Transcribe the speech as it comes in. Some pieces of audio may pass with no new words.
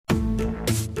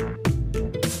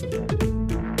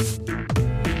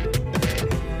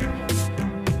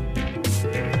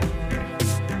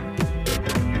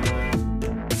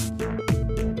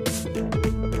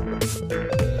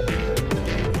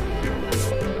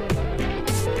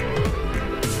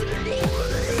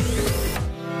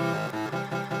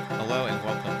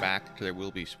there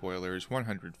will be spoilers.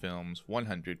 100 films,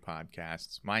 100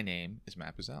 podcasts. My name is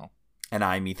Matt Bazell. And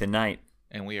I'm Ethan Knight.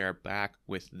 And we are back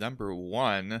with number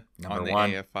one on the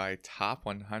AFI Top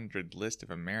 100 list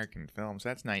of American films.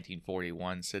 That's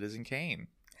 1941, Citizen Kane.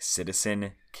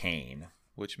 Citizen Kane.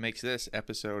 Which makes this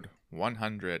episode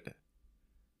 100.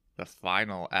 The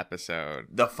final episode.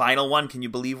 The final one. Can you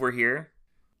believe we're here?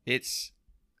 It's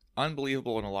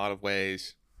unbelievable in a lot of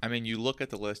ways. I mean, you look at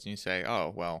the list and you say,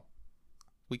 oh, well,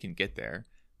 we can get there.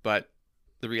 But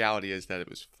the reality is that it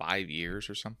was 5 years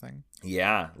or something.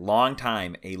 Yeah, long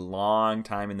time. A long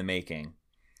time in the making.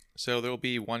 So there will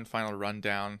be one final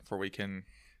rundown before we can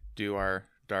do our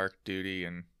dark duty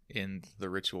and end the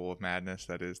ritual of madness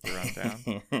that is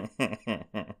the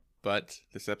rundown. But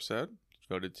this episode is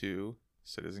devoted to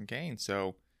Citizen Kane.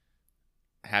 So,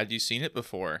 had you seen it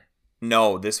before?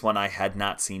 No, this one I had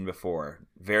not seen before.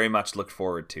 Very much looked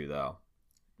forward to, though.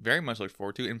 Very much looked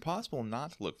forward to. Impossible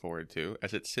not to look forward to,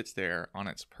 as it sits there on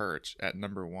its perch at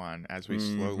number one as we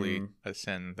slowly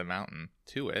ascend the mountain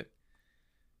to it.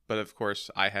 But of course,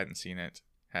 I hadn't seen it,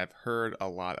 have heard a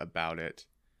lot about it,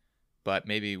 but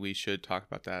maybe we should talk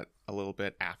about that a little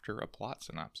bit after a plot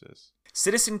synopsis.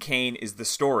 Citizen Kane is the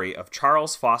story of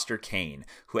Charles Foster Kane,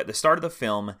 who at the start of the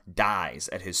film dies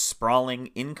at his sprawling,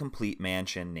 incomplete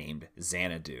mansion named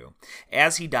Xanadu.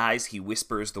 As he dies, he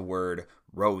whispers the word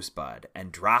Rosebud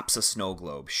and drops a snow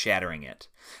globe, shattering it.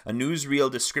 A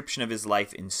newsreel description of his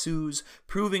life ensues,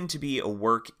 proving to be a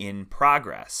work in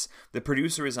progress. The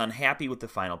producer is unhappy with the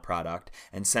final product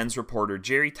and sends reporter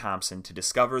Jerry Thompson to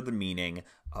discover the meaning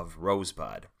of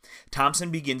Rosebud. Thompson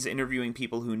begins interviewing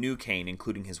people who knew Kane,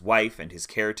 including his wife and his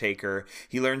caretaker.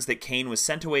 He learns that Kane was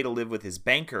sent away to live with his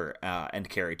banker and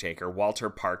caretaker, Walter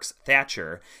Parks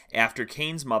Thatcher, after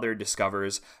Kane's mother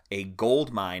discovers a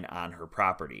gold mine on her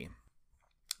property.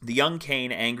 The young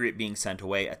Kane, angry at being sent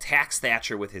away, attacks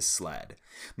Thatcher with his sled.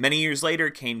 Many years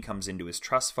later, Kane comes into his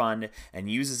trust fund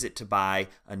and uses it to buy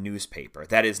a newspaper.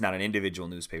 That is, not an individual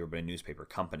newspaper, but a newspaper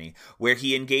company, where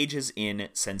he engages in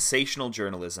sensational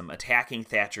journalism, attacking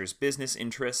Thatcher's business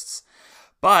interests.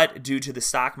 But due to the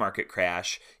stock market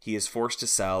crash, he is forced to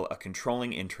sell a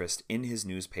controlling interest in his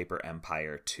newspaper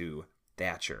empire to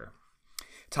Thatcher.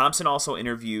 Thompson also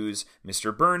interviews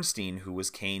Mr. Bernstein, who was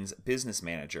Kane's business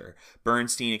manager.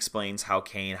 Bernstein explains how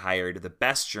Kane hired the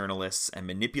best journalists and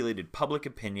manipulated public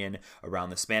opinion around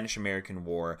the Spanish-American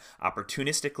War,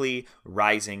 opportunistically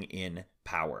rising in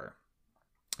power.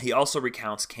 He also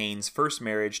recounts Kane's first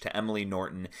marriage to Emily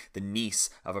Norton, the niece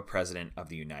of a president of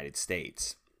the United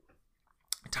States.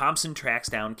 Thompson tracks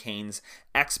down Kane's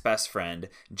ex-best friend,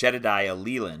 Jedediah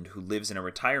Leland, who lives in a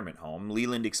retirement home.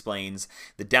 Leland explains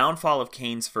the downfall of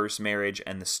Kane's first marriage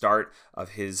and the start of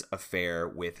his affair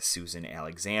with Susan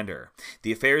Alexander.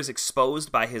 The affair is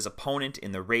exposed by his opponent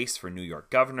in the race for New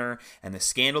York governor, and the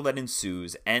scandal that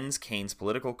ensues ends Kane's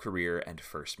political career and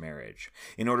first marriage.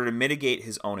 In order to mitigate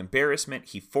his own embarrassment,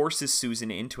 he forces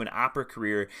Susan into an opera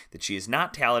career that she is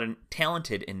not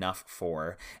talented enough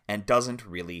for and doesn't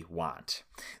really want.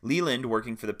 Leland,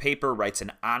 working for the paper, writes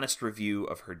an honest review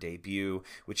of her debut,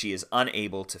 which he is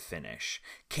unable to finish.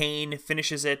 Kane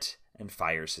finishes it and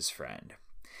fires his friend.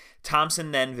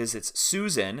 Thompson then visits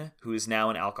Susan, who is now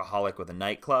an alcoholic with a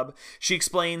nightclub. She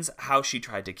explains how she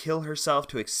tried to kill herself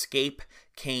to escape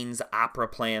Kane's opera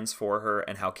plans for her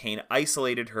and how Kane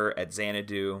isolated her at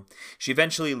Xanadu. She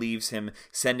eventually leaves him,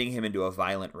 sending him into a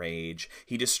violent rage.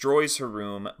 He destroys her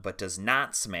room, but does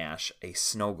not smash a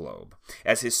snow globe.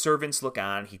 As his servants look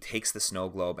on, he takes the snow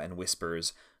globe and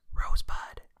whispers,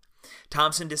 Rosebud.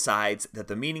 Thompson decides that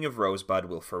the meaning of Rosebud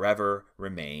will forever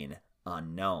remain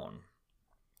unknown.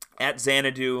 At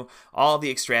Xanadu, all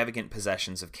the extravagant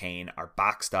possessions of Kane are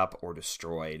boxed up or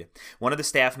destroyed. One of the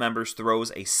staff members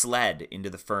throws a sled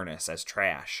into the furnace as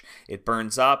trash. It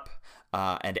burns up,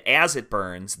 and as it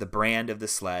burns, the brand of the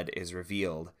sled is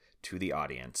revealed to the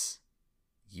audience.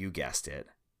 You guessed it,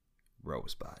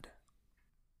 Rosebud.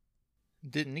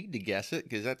 Didn't need to guess it,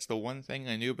 because that's the one thing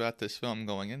I knew about this film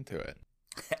going into it.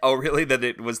 Oh, really? That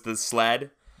it was the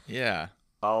sled? Yeah.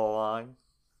 All along?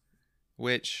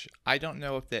 Which I don't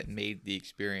know if that made the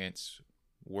experience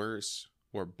worse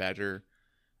or better.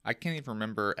 I can't even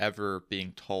remember ever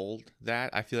being told that.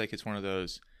 I feel like it's one of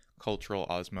those cultural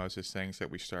osmosis things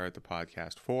that we started the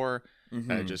podcast for.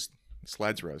 That it just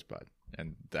sleds Rosebud.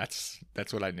 And that's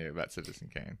what I knew about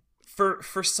Citizen Kane.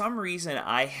 For some reason,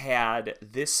 I had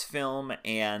this film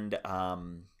and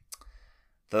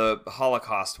the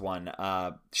Holocaust one,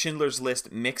 Schindler's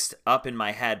List, mixed up in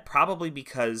my head, probably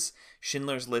because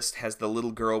Schindler's List has the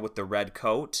little girl with the red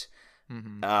coat,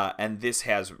 and this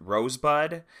has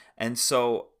Rosebud. And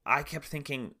so I kept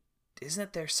thinking,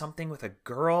 isn't there something with a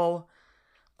girl?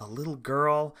 a little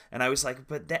girl, and I was like,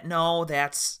 but that's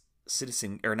not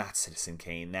Citizen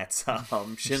Kane. That's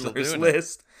Schindler's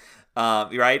List,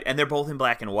 right? And they're both in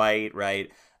black and white,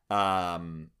 right?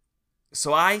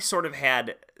 So I sort of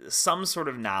had some sort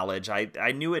of knowledge.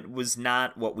 I knew it was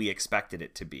not what we expected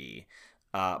it to be,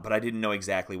 but I didn't know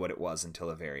exactly what it was until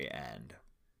the very end.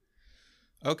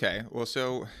 Okay, well,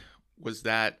 so was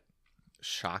that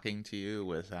shocking to you?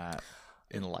 Was that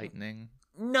enlightening?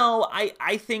 No,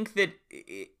 I think that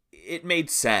it made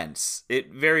sense.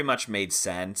 It very much made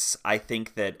sense. I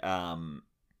think that,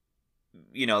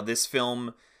 this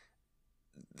film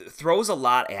throws a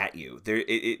lot at you.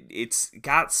 It's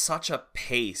got such a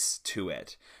pace to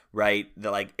it, right?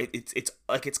 That like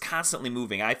it's constantly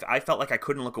moving. I felt like I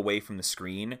couldn't look away from the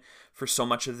screen for so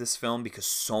much of this film because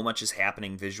so much is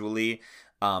happening visually.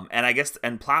 And I guess,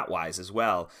 and plot-wise as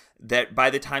well, that by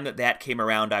the time that came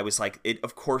around, I was like,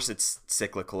 of course it's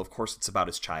cyclical. Of course it's about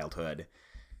his childhood.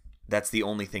 That's the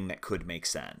only thing that could make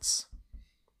sense.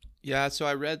 Yeah, so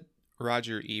I read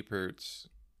Roger Ebert's,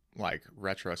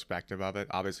 retrospective of it.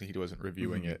 Obviously, he wasn't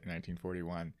reviewing it in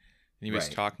 1941. And he was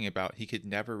talking about he could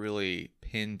never really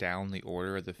pin down the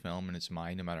order of the film in his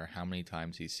mind, no matter how many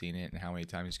times he's seen it and how many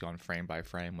times he's gone frame by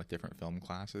frame with different film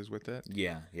classes with it.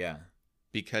 Yeah.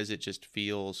 Because it just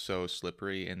feels so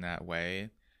slippery in that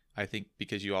way. I think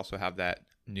because you also have that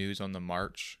news on the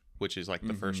march, which is like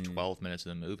the first 12 minutes of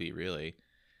the movie, really,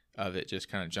 of it just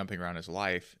kind of jumping around his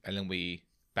life. And then we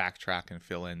backtrack and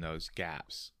fill in those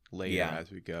gaps later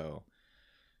as we go.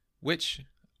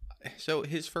 So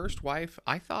his first wife,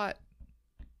 I thought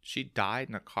she died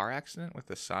in a car accident with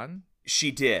the son.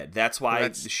 She did. That's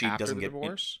why she doesn't get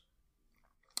divorce.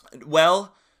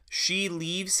 Well, she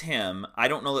leaves him. I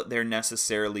don't know that they're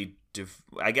necessarily...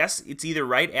 I guess it's either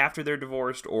right after they're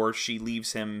divorced or she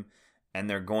leaves him and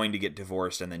they're going to get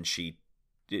divorced and then she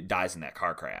dies in that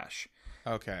car crash.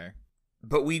 Okay.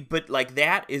 But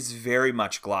that is very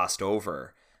much glossed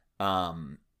over.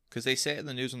 Because they say it in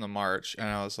the news on the march, and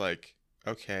I was like,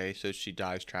 okay, so she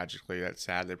dies tragically. That's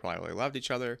sad. They probably really loved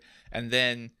each other. And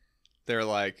then they're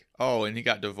like, oh, and he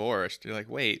got divorced. You're like,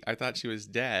 wait, I thought she was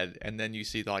dead. And then you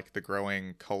see the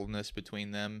growing coldness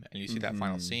between them, and you see that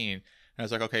final scene. And I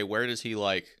was like, okay, where does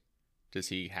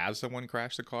he have someone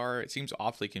crash the car? It seems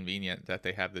awfully convenient that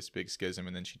they have this big schism,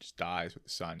 and then she just dies with the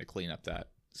son to clean up that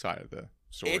side of the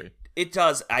story. It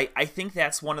does. I think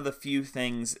that's one of the few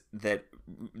things that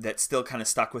still kind of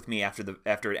stuck with me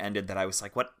after it ended, that I was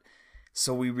like, what?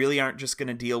 So we really aren't just going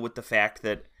to deal with the fact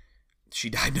that she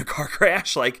died in a car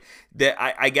crash? Like that,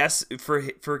 I guess for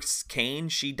Kane,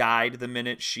 she died the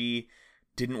minute she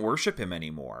didn't worship him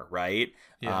anymore, right?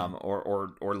 Yeah.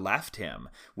 Or left him,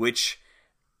 which,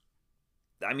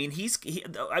 I mean,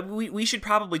 we should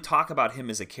probably talk about him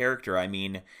as a character. I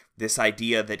mean, this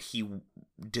idea that he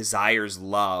desires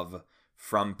love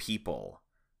from people,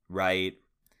 right?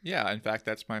 Yeah, in fact,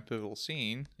 that's my pivotal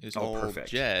scene, is perfect.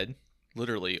 Jed,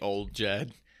 literally old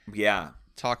Jed. Yeah.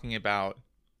 Talking about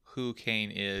who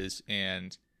Kane is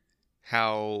and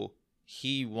how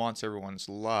he wants everyone's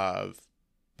love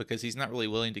because he's not really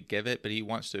willing to give it, but he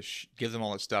wants to give them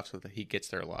all his stuff so that he gets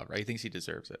their love, right? He thinks he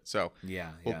deserves it. So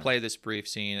we'll play this brief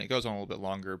scene. It goes on a little bit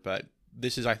longer, but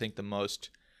this is, I think, the most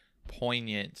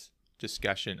poignant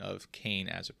discussion of Kane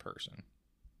as a person.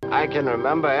 I can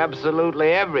remember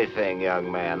absolutely everything,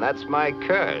 young man. That's my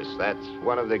curse. That's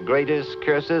one of the greatest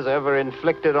curses ever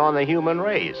inflicted on the human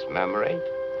race, memory.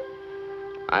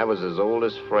 I was his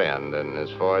oldest friend, and as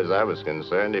far as I was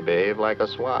concerned, he behaved like a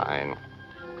swine.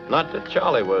 Not that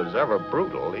Charlie was ever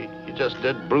brutal. He just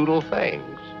did brutal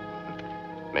things.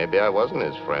 Maybe I wasn't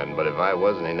his friend, but if I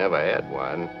wasn't, he never had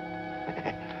one.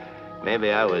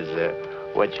 Maybe I was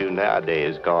what you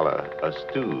nowadays call a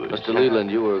stooge. Mr. Leland,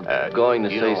 you were going to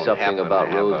say something about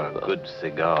Rosebud. You don't have a good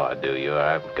cigar, do you?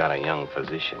 I've got a young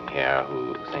physician here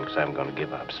who thinks I'm going to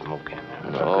give up smoking.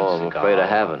 No, I'm afraid I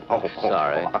haven't.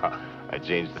 Sorry. I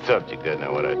changed the subject, didn't I?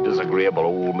 What a disagreeable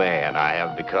old man I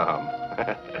have become.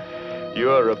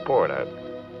 You're a reporter.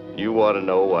 You want to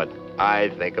know what I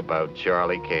think about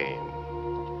Charlie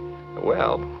Kane.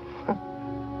 Well,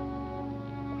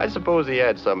 I suppose he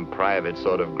had some private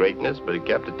sort of greatness, but he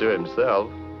kept it to himself.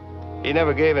 He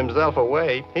never gave himself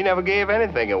away. He never gave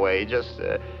anything away. He just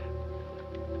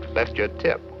left you a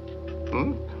tip.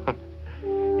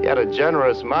 He had a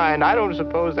generous mind. I don't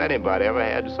suppose anybody ever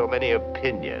had so many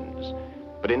opinions.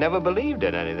 But he never believed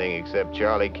in anything except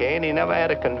Charlie Kane. He never had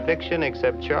a conviction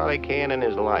except Charlie Kane in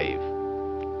his life.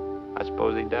 I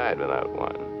suppose he died without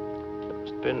one.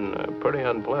 It's been pretty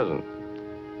unpleasant.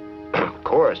 Of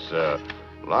course, a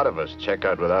lot of us check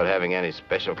out without having any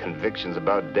special convictions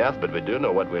about death, but we do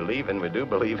know what we leave, and we do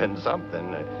believe in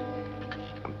something.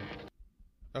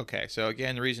 Okay, so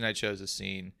again, the reason I chose this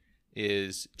scene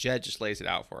is Jed just lays it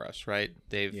out for us, right?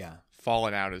 They've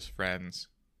fallen out as friends,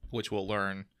 which we'll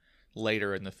learn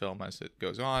later in the film as it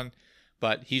goes on.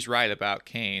 But he's right about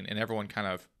Kane, and everyone kind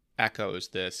of echoes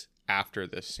this after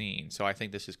this scene. So I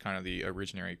think this is kind of the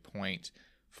originary point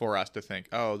for us to think,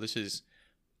 oh, this is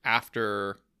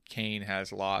after Kane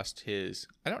has lost his,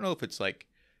 I don't know if it's like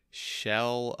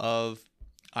shell of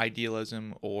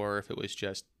idealism or if it was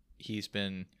just he's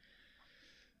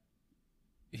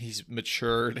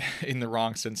matured in the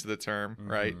wrong sense of the term,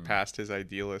 right? Past his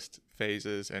idealist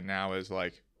phases and now is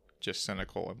like just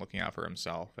cynical and looking out for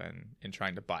himself and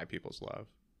trying to buy people's love.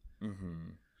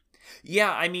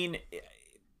 Yeah, I mean,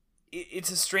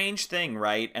 it's a strange thing,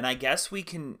 right? And I guess we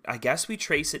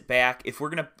trace it back if we're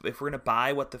gonna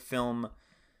buy what the film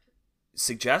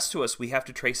suggests to us. We have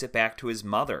to trace it back to his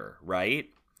mother, right?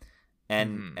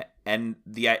 And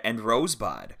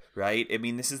Rosebud, right? I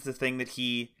mean, this is the thing that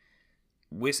he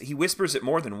whispers it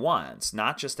more than once,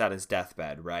 not just at his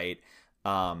deathbed, right?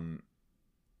 And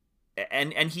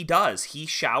he does. He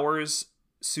showers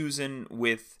Susan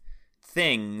with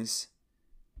things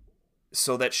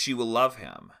so that she will love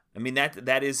him. I mean,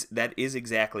 that is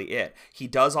exactly it. He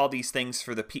does all these things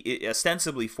for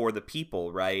ostensibly for the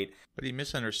people, right? But he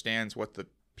misunderstands what the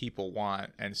people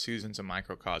want, and Susan's a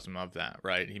microcosm of that,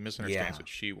 right? He misunderstands what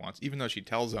she wants, even though she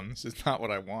tells him, this is not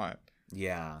what I want.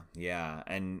 Yeah.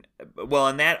 And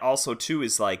that also, too,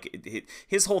 is like,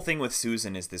 his whole thing with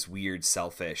Susan is this weird,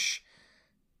 selfish,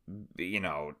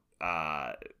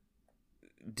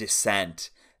 descent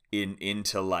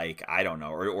into like, I don't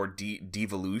know, or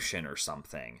devolution or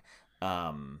something.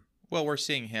 Well, we're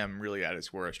seeing him really at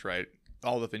his worst, right?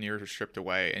 All the veneers are stripped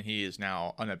away, and he is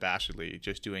now unabashedly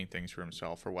just doing things for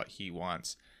himself for what he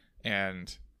wants.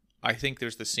 And I think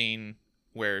there's the scene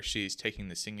where she's taking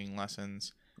the singing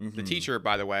lessons. The teacher,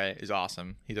 by the way, is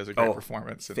awesome. He does a great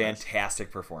performance. Fantastic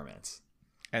performance.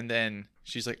 And then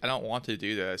she's like, I don't want to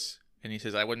do this. And he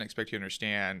says, I wouldn't expect you to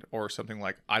understand, or something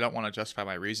like, I don't want to justify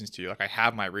my reasons to you. Like, I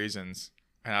have my reasons,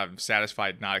 and I'm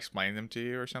satisfied not explaining them to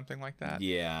you, or something like that.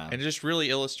 Yeah. And it just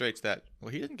really illustrates that,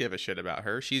 well, he doesn't give a shit about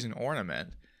her. She's an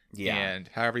ornament. Yeah. And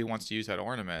however he wants to use that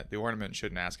ornament, the ornament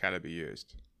shouldn't ask how to be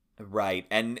used. Right.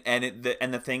 And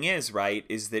the thing is, right,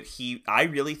 is that I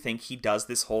really think he does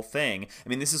this whole thing. I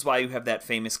mean, this is why you have that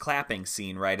famous clapping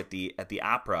scene, right, at the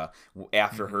opera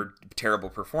after her terrible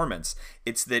performance.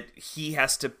 It's that he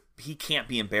can't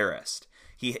be embarrassed.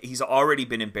 He's already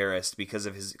been embarrassed because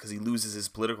he loses his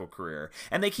political career.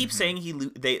 And they keep saying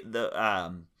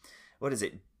what is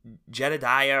it?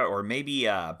 Jedediah or maybe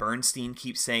Bernstein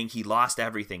keeps saying he lost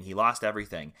everything. He lost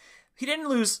everything. He didn't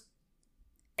lose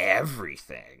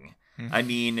everything. I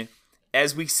mean,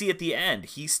 as we see at the end,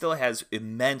 he still has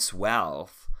immense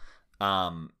wealth.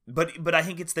 But I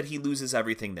think it's that he loses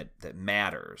everything that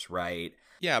matters, right?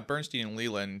 Yeah, Bernstein and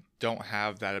Leland don't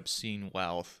have that obscene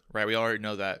wealth, right? We already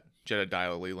know that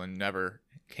Jedediah Leland never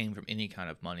came from any kind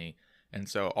of money. And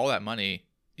so all that money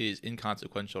is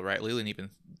inconsequential, right? Leland even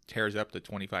tears up the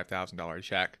 $25,000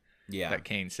 check that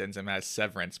Kane sends him as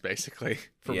severance, basically,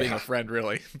 for being a friend,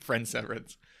 really. Friend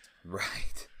severance.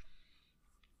 Right.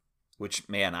 Which,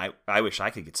 man, I wish I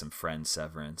could get some friend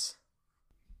severance.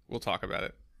 We'll talk about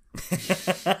it.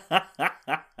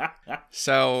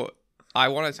 So I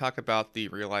want to talk about the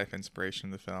real-life inspiration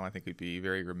of the film. I think we'd be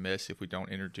very remiss if we don't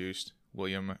introduce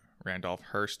William Randolph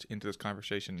Hearst into this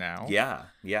conversation now.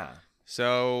 Yeah.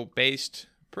 So based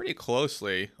pretty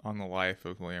closely on the life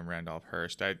of William Randolph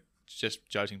Hearst, just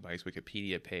judging by his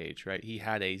Wikipedia page, right? He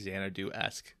had a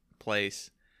Xanadu-esque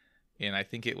place in, I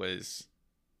think it was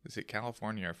it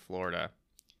California or Florida?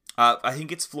 I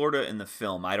think it's Florida in the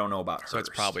film. I don't know about Hearst. So it's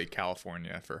probably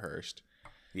California for Hearst.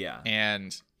 Yeah.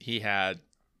 And he had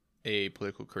a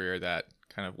political career that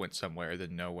kind of went somewhere,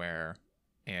 then nowhere.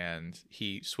 And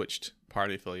he switched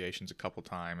party affiliations a couple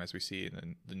times, as we see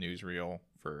in the newsreel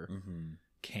for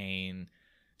Kane.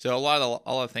 So a lot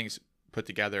of things put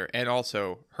together. And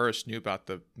also, Hearst knew about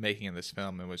the making of this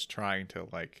film and was trying to,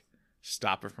 like,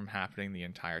 stop it from happening the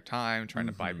entire time, trying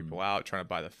to buy people out, trying to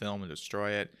buy the film and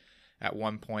destroy it. At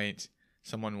one point,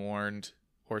 someone warned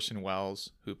Orson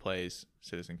Welles, who plays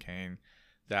Citizen Kane,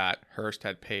 that Hearst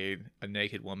had paid a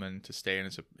naked woman to stay in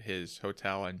his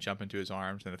hotel and jump into his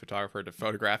arms, and the photographer to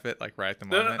photograph it, like, right at the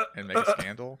moment and make a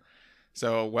scandal.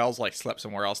 So Welles, like, slept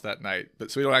somewhere else that night.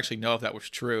 So we don't actually know if that was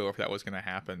true or if that was going to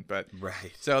happen. But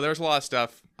right. So there's a lot of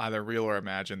stuff, either real or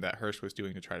imagined, that Hearst was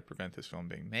doing to try to prevent this film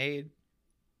being made.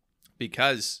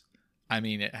 Because, I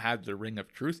mean, it had the ring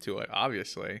of truth to it,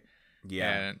 obviously.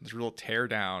 Yeah. And this real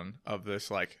teardown of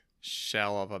this, like,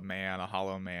 shell of a man, a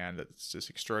hollow man that's just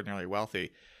extraordinarily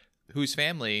wealthy. whose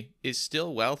family is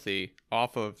still wealthy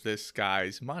off of this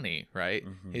guy's money, right?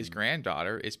 Mm-hmm. His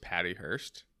granddaughter is Patty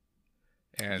Hearst.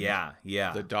 And yeah.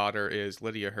 the daughter is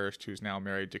Lydia Hearst, who's now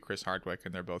married to Chris Hardwick,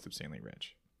 and they're both obscenely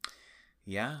rich.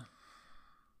 Yeah.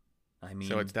 I mean,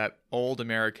 so it's that old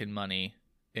American money,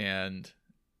 and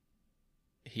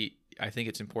I think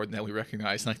it's important that we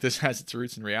recognize like this has its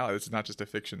roots in reality. It's not just a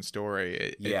fiction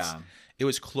story. It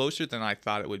was closer than I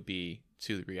thought it would be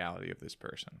to the reality of this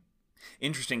person.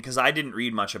 Interesting, because I didn't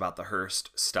read much about the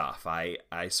Hearst stuff. I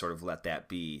sort of let that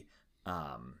be.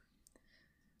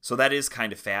 So that is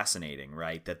kind of fascinating,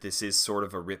 right? That this is sort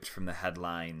of a ripped from the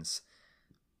headlines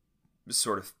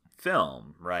sort of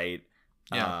film, right?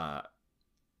 Yeah.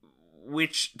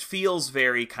 Which feels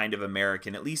very kind of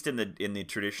American, at least in the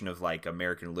tradition of like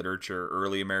American literature,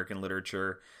 early American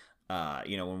literature.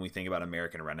 When we think about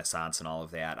American Renaissance and all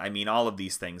of that, I mean, all of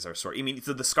these things are so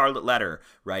the Scarlet Letter,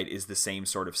 right, is the same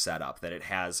sort of setup, that it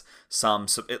has some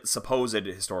supposed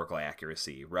historical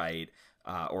accuracy, right,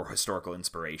 or historical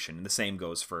inspiration. And the same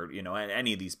goes for,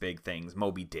 any of these big things.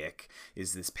 Moby Dick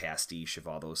is this pastiche of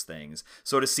all those things.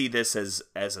 So to see this as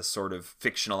a sort of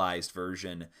fictionalized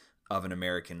version of an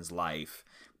American's life,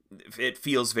 it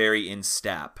feels very in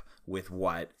step with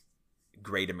what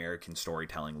great American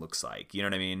storytelling looks like. You know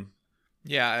what I mean?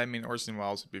 Yeah, I mean, Orson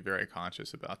Welles would be very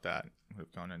conscious about that,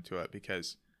 going into it,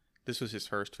 because this was his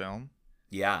first film.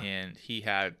 Yeah. And he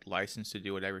had license to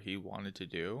do whatever he wanted to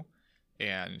do.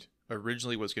 And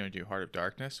originally was going to do Heart of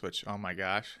Darkness, which, oh my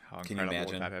gosh, how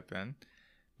incredible would that have been.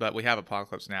 But we have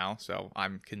Apocalypse Now, so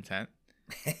I'm content.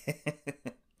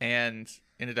 And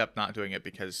ended up not doing it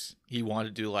because he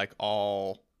wanted to do like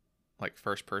all like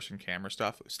first person camera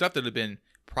stuff that would have been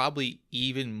probably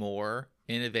even more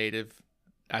innovative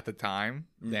at the time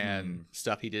than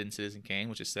stuff he did in Citizen Kane,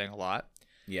 which is saying a lot.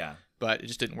 Yeah. But it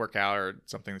just didn't work out, or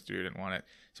something the studio didn't want it.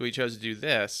 So he chose to do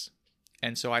this.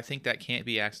 And so I think that can't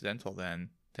be accidental then,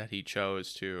 that he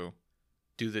chose to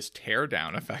do this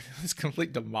teardown effect, this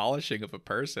complete demolishing of a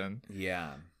person.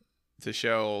 Yeah. To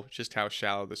show just how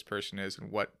shallow this person is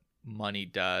and what money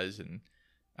does. And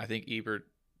I think Ebert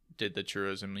did the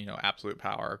truism, absolute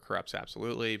power corrupts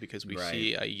absolutely, because we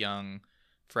see a young,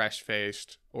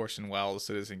 fresh-faced Orson Welles,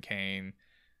 Citizen Kane,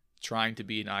 trying to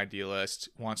be an idealist,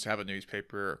 wants to have a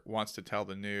newspaper, wants to tell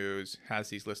the news, has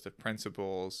these list of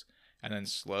principles, and then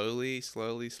slowly,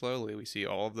 we see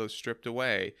all of those stripped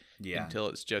away until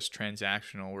it's just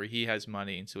transactional, where he has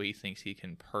money, and so he thinks he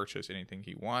can purchase anything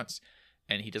he wants,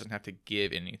 and he doesn't have to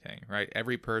give anything, right?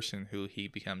 Every person who he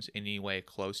becomes any way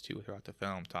close to throughout the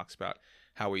film talks about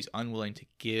how he's unwilling to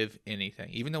give anything.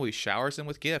 Even though he showers them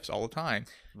with gifts all the time,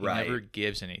 he never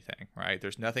gives anything, right?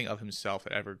 There's nothing of himself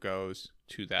that ever goes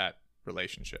to that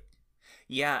relationship.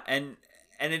 Yeah, and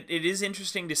it is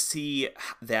interesting to see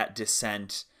that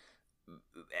descent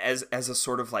as a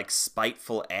sort of like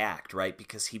spiteful act, right?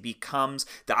 Because he becomes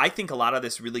I think a lot of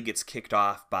this really gets kicked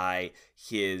off by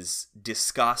his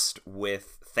disgust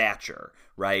with Thatcher,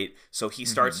 right? So he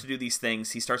starts to do these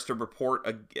things. He starts to report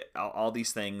all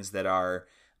these things that are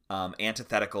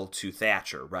antithetical to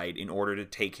Thatcher, right, in order to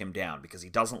take him down, because he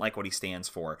doesn't like what he stands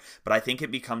for. But I think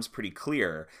it becomes pretty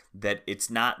clear that it's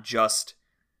not just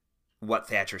what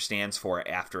Thatcher stands for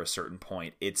after a certain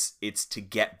point. It's to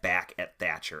get back at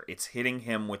Thatcher. It's hitting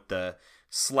him with the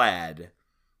sled,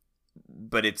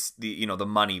 but it's the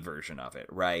money version of it,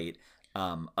 right?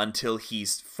 Until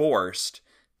he's forced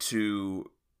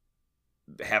to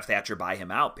have Thatcher buy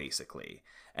him out, basically.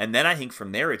 And then I think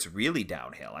from there it's really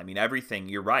downhill. I mean, everything,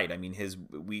 you're right. I mean,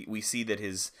 we see that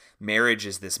his marriage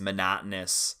is this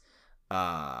monotonous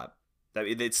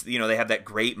it's they have that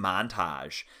great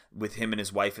montage with him and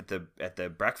his wife at the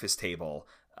breakfast table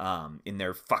in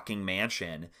their fucking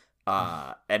mansion,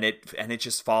 and it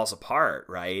just falls apart,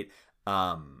 right?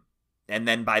 And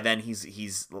then by then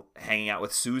he's hanging out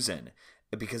with Susan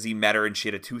because he met her and she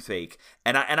had a toothache.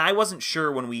 And I wasn't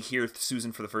sure when we hear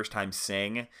Susan for the first time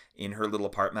sing in her little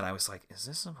apartment. I was like, is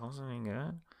this supposed to be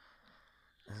good?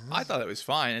 I thought it was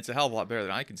fine. It's a hell of a lot better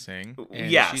than I can sing.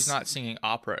 And yes. She's not singing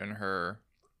opera in her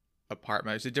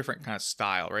apartment. It's a different kind of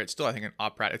style, right? It's still, I think, an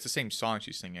opera. It's the same song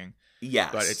she's singing.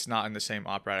 Yes. But it's not in the same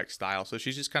operatic style. So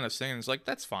she's just kind of singing. It's like,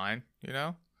 that's fine,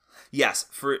 Yes.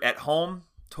 For at home,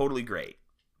 totally great,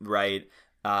 right?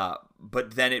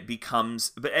 But then it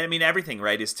becomes, but I mean, everything,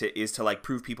 right, is to like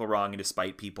prove people wrong and to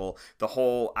spite people. The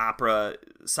whole opera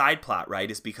side plot, right,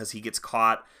 is because he gets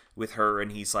caught with her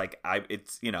and he's like,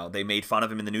 they made fun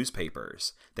of him in the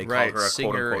newspapers. They called her a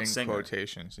singer, quote unquote in singer.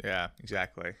 Quotations. Yeah,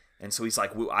 exactly. And so he's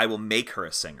like, I will make her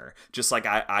a singer. Just like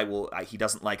he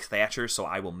doesn't like Thatcher, so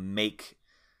I will make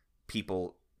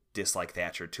people dislike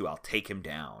Thatcher too. I'll take him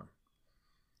down.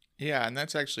 Yeah, and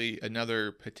that's actually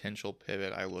another potential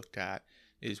pivot I looked at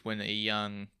is when a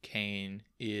young Kane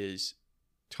is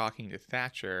talking to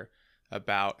Thatcher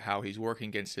about how he's working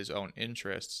against his own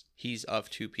interests. He's of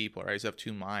two people, right? He's of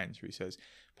two minds, where he says,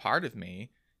 part of me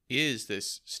is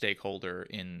this stakeholder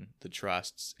in the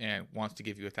trusts and wants to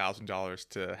give you $1,000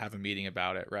 to have a meeting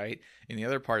about it, right? And the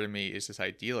other part of me is this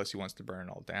idealist who wants to burn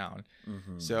it all down.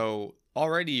 Mm-hmm. So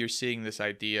already you're seeing this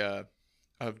idea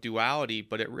of duality,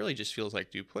 but it really just feels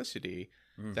like duplicity.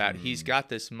 That he's got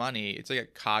this money. It's like a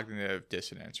cognitive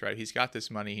dissonance, right? He's got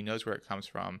this money. He knows where it comes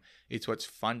from. It's what's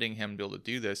funding him to be able to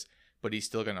do this, but he's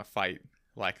still going to fight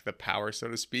like the power, so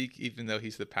to speak, even though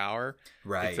he's the power.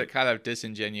 Right. It's that kind of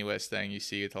disingenuous thing you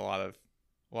see with a lot of,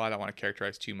 well, I don't want to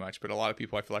characterize too much, but a lot of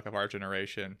people I feel like of our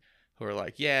generation who are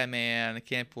like, yeah, man, I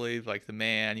can't believe like the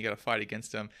man, you got to fight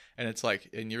against him. And it's like,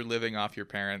 and you're living off your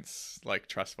parents' like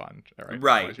trust fund, right?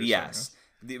 Right. Yes.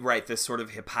 Right, this sort of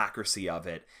hypocrisy of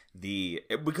it,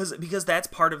 because that's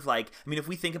part of like, I mean, if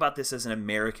we think about this as an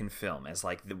American film, as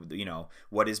like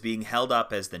what is being held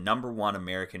up as the #1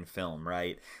 American film,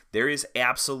 right? There is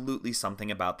absolutely something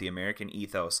about the American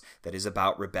ethos that is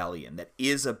about rebellion, that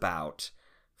is about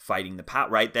fighting the power,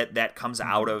 right? That comes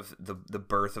out of the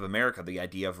birth of America, the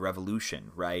idea of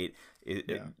revolution, right?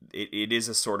 It is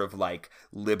a sort of like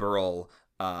liberal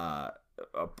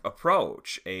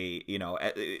approach,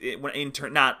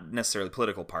 not necessarily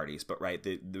political parties, but right,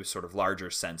 the sort of larger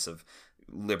sense of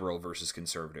liberal versus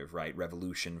conservative, right,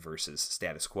 revolution versus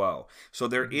status quo. So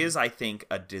there is, I think,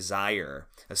 a desire,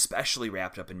 especially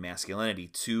wrapped up in masculinity,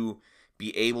 to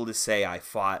be able to say, I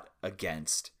fought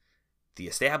against the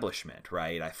establishment,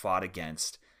 right? I fought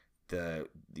against the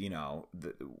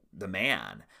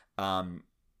man,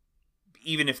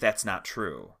 even if that's not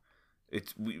true.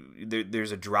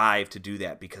 There's a drive to do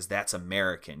that because that's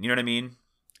American. You know what I mean?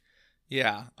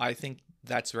 Yeah, I think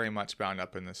that's very much bound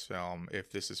up in this film. If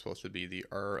this is supposed to be the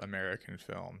American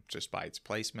film, just by its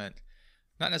placement,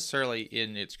 not necessarily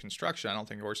in its construction. I don't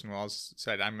think Orson Welles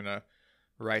said, "I'm going to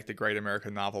write the great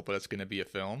American novel, but it's going to be a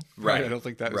film." Right. I don't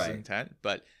think that was the intent,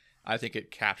 but I think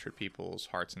it captured people's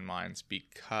hearts and minds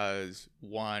because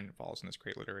one, it falls in this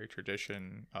great literary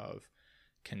tradition of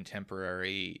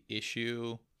contemporary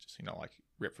issue, just like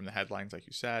ripped from the headlines, like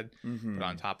you said. But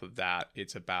on top of that,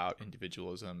 it's about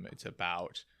individualism. It's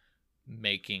about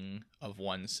making of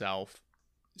oneself.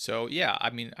 So yeah,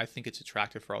 I mean, I think it's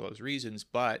attractive for all those reasons,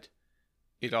 but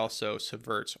it also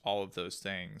subverts all of those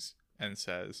things and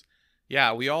says,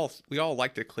 yeah, we all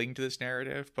like to cling to this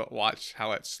narrative, but watch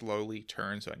how it slowly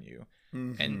turns on you.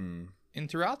 And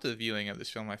throughout the viewing of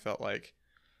this film, I felt like,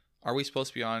 are we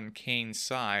supposed to be on Kane's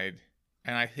side?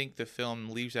 And I think the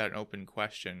film leaves that an open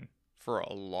question for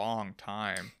a long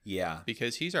time. Yeah.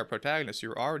 Because he's our protagonist.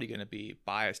 You're already going to be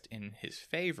biased in his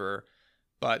favor.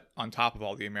 But on top of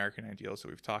all the American ideals that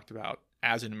we've talked about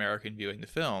as an American viewing the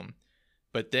film,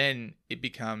 but then it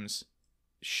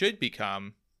should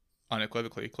become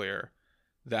unequivocally clear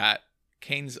that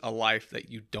Kane's a life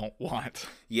that you don't want.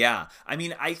 Yeah. I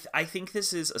mean, I think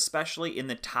this is, especially in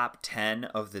the top 10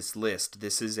 of this list,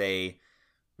 this is a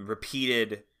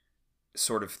repeated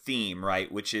sort of theme,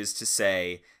 right? Which is to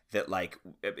say that, like,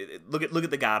 look at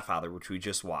The Godfather, which we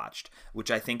just watched, which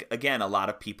I think, again, a lot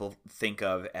of people think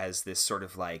of as this sort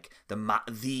of like the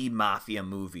mafia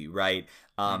movie, right?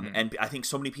 And I think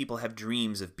so many people have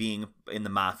dreams of being in the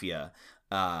mafia,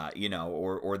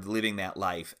 or living that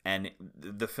life. And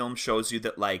the film shows you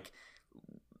that, like,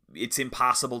 it's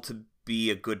impossible to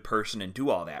be a good person and do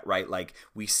all that, right? Like,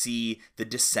 we see the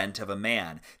descent of a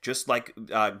man, just like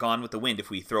Gone with the Wind.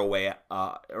 If we throw away,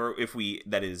 or if we,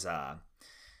 that is,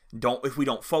 if we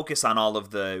don't focus on all of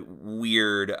the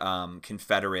weird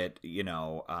Confederate,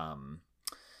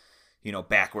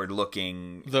 backward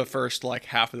looking, the first like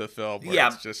half of the film, where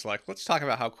it's just like, let's talk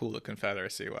about how cool the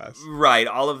Confederacy was, right?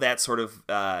 All of that sort of,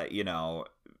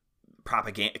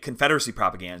 propaganda, Confederacy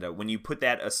propaganda. When you put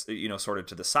that, sort of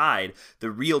to the side,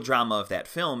 the real drama of that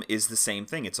film is the same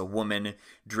thing. It's a woman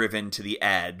driven to the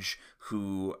edge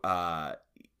who,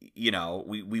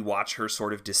 we watch her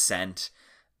sort of descent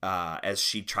as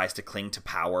she tries to cling to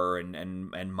power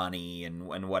and money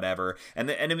and whatever.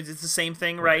 And it's the same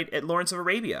thing, right? At Lawrence of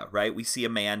Arabia, right? We see a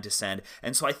man descend.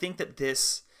 And so I think that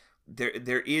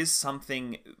there is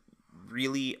something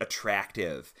really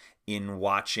attractive in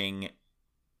watching,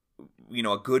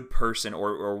 a good person,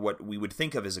 or what we would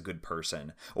think of as a good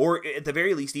person, or at the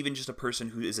very least, even just a person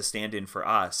who is a stand-in for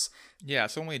us. Yeah,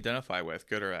 someone we identify with,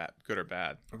 good or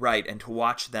bad. Right, and to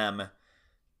watch them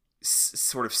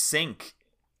sort of sink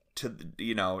to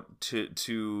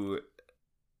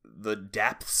the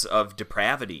depths of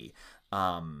depravity,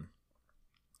 and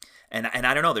And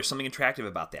I don't know, there's something attractive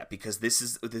about that, because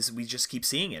this we just keep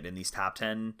seeing it in these top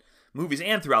 10 movies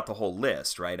and throughout the whole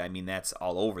list, right? I mean, that's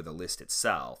all over the list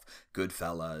itself.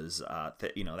 Goodfellas,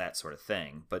 that sort of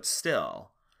thing. But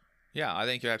still. Yeah, I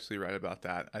think you're absolutely right about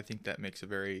that. I think that makes a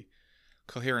very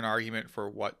coherent argument for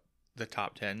what the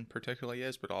top 10 particularly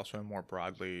is, but also more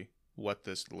broadly what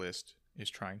this list is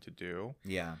trying to do.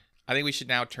 Yeah. I think we should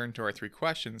now turn to our 3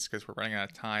 questions because we're running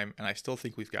out of time, and I still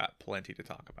think we've got plenty to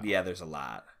talk about. Yeah, there's a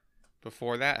lot.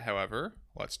 Before that, however,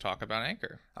 let's talk about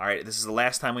Anchor. All right, this is the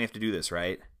last time we have to do this,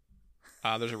 right?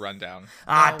 There's a rundown.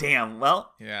 Damn.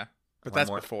 Well, yeah, but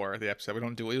that's before the episode. We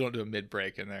don't do a mid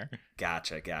break in there.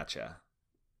 Gotcha.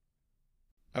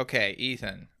 Okay,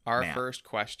 Ethan. Our Matt. first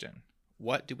question: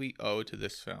 what do we owe to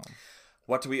this film?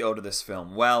 What do we owe to this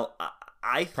film? Well,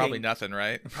 I think Probably nothing,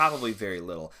 right? Probably very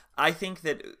little. I think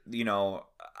that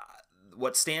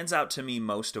what stands out to me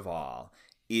most of all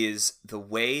is the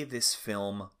way this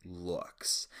film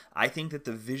looks. I think that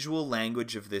the visual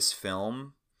language of this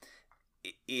film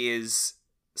is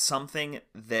something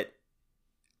that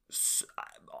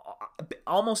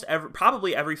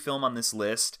probably every film on this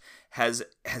list has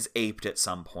aped at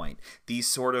some point. These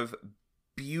sort of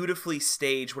beautifully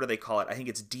staged, what do they call it? I think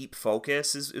it's deep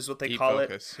focus is what they call it. Deep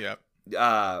focus, yep.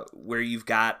 Where you've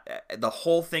got the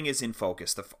whole thing is in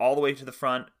focus, all the way to the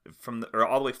front,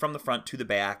 all the way from the front to the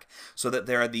back, so that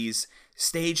there are these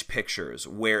stage pictures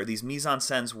where these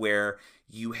mise-en-scenes where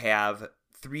you have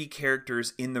 3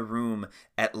 characters in the room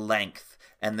at length,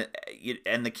 and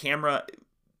the camera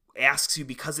asks you,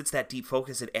 because it's that deep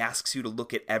focus, it asks you to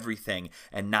look at everything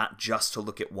and not just to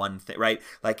look at one thing, right?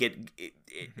 Like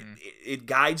it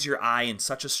guides your eye in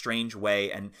such a strange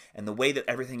way, and the way that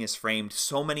everything is framed,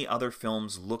 so many other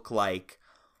films look like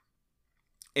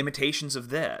imitations of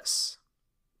this.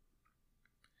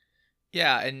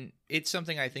 Yeah, and it's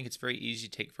something I think it's very easy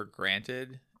to take for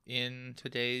granted in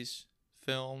today's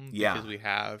film, because we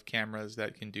have cameras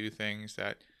that can do things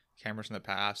that cameras in the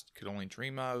past could only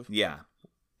dream of. Yeah.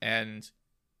 And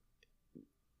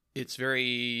it's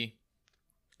very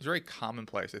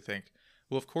commonplace, I think.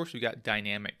 Well, of course, we got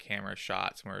dynamic camera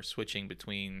shots and we're switching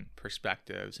between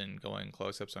perspectives and going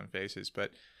close-ups on faces. But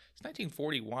it's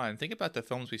 1941. Think about the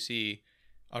films we see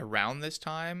around this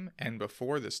time and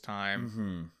before this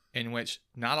time, in which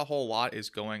not a whole lot is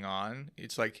going on.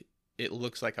 It's like it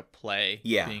looks like a play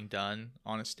being done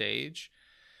on a stage.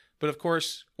 But of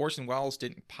course, Orson Welles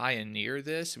didn't pioneer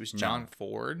this. It was John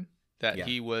Ford that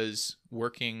he was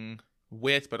working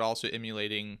with, but also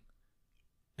emulating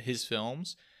his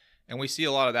films. And we see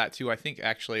a lot of that too. I think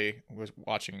actually I was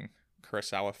watching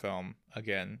Kurosawa film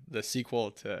again, the sequel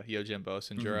to Yojimbo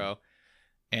Sanjuro,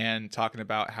 and talking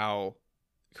about how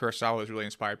Kurosawa was really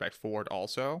inspired by Ford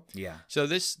also. Yeah. So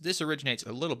this originates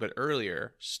a little bit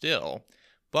earlier still,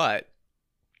 but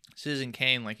Citizen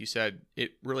Kane, like you said,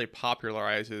 it really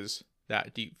popularizes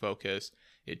that deep focus.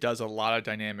 It does a lot of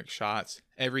dynamic shots.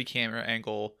 Every camera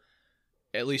angle,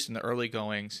 at least in the early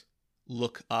goings,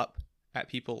 look up at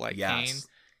people like Kane,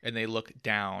 and they look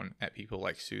down at people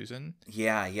like Susan.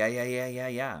 Yeah.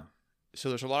 So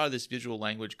there's a lot of this visual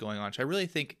language going on, which I really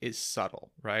think is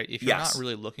subtle, right? If you're not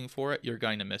really looking for it, you're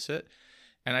going to miss it.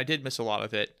 And I did miss a lot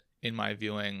of it in my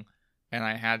viewing, and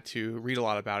I had to read a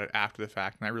lot about it after the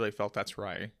fact, and I really felt that's where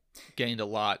I gained a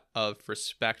lot of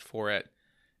respect for it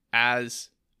as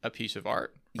a piece of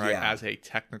art, right? As a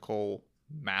technical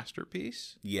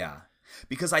masterpiece. Yeah.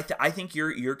 Because I think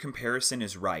your comparison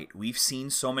is right. We've seen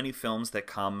so many films that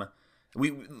come...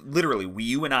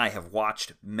 you and I have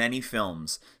watched many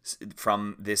films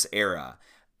from this era,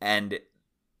 and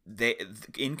they,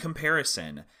 in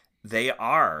comparison, they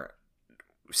are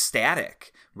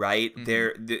static, right?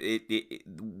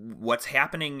 What's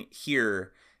happening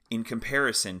here in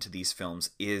comparison to these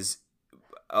films is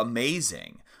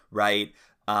amazing, right?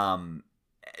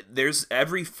 There's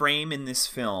every frame in this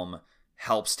film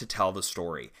helps to tell the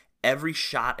story. Every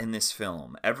shot in this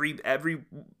film, every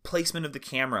placement of the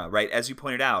camera, right? As you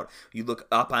pointed out, you look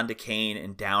up onto Kane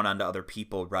and down onto other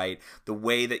people, right? The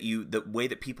way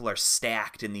that people are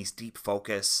stacked in these deep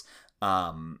focus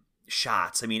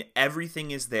shots. I mean,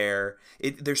 everything is there.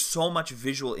 There's so much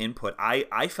visual input.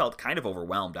 I felt kind of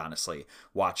overwhelmed, honestly,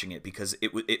 watching it, because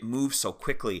it moves so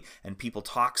quickly and people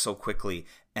talk so quickly,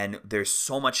 and there's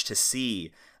so much to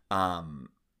see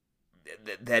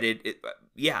that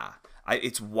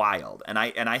it's wild, and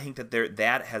I think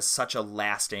that has such a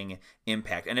lasting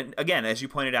impact. And again, as you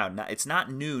pointed out, it's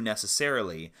not new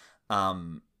necessarily,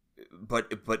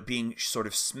 but being sort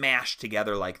of smashed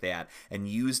together like that and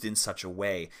used in such a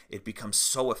way, it becomes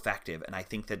so effective. And I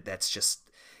think that's just,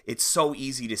 it's so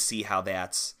easy to see how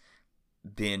that's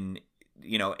been,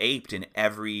 aped in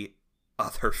every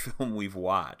other film we've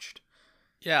watched.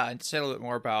 Yeah, and to say a little bit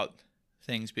more about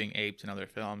things being aped in other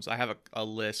films, I have a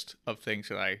list of things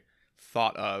that I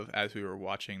thought of as we were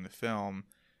watching the film.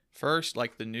 First,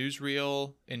 like the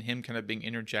newsreel and him kind of being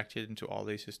interjected into all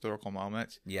these historical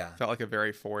moments. Yeah. Felt like a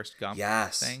very Forrest Gump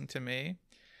thing to me.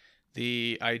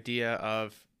 The idea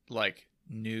of like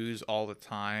news all the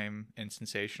time and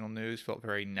sensational news felt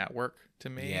very Network to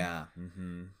me. Yeah.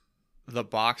 Mm-hmm. The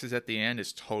boxes at the end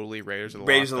is totally Raiders of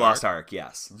the Lost Ark,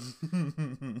 yes.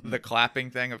 The clapping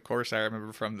thing, of course, I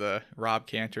remember from the Rob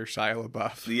Cantor, Shia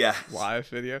LaBeouf live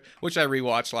video, which I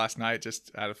rewatched last night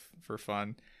just for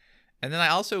fun. And then I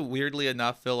also, weirdly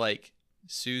enough, feel like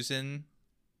Susan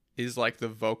is like the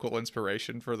vocal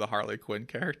inspiration for the Harley Quinn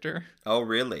character. Oh,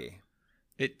 really?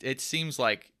 It seems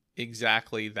like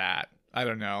exactly that. I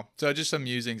don't know. So just some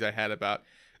musings I had about,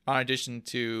 in addition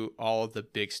to all of the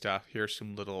big stuff, here's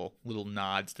some little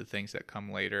nods to things that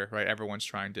come later, right? Everyone's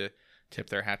trying to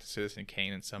tip their hat to Citizen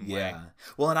Kane in some way. Yeah.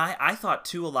 Well, and I thought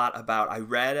too a lot about, I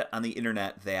read on the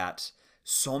internet that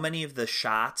so many of the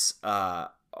shots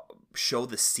show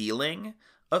the ceiling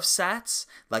of sets.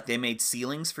 Like they made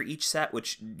ceilings for each set,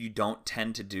 which you don't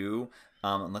tend to do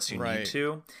unless you need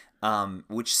to.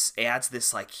 Which adds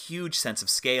this like huge sense of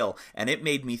scale. And it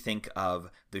made me think of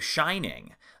The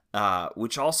Shining,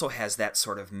 which also has that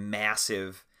sort of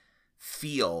massive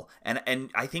feel. And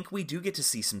I think we do get to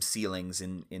see some ceilings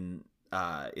in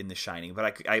The Shining,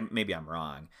 but I maybe I'm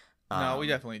wrong. No, we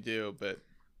definitely do, but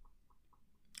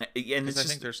and I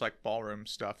think there's like ballroom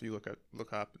stuff. You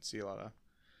look up and see a lot of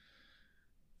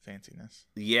fanciness.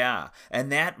 Yeah,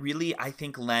 and that really, I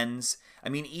think, lends. I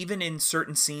mean, even in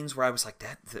certain scenes where I was like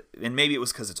that, and maybe it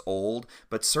was because it's old,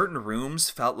 but certain rooms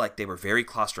felt like they were very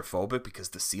claustrophobic because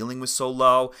the ceiling was so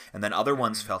low, and then other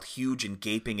ones felt huge and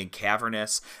gaping and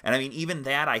cavernous. And I mean, even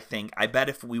that, I bet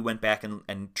if we went back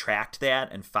and tracked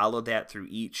that and followed that through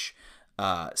each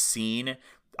scene,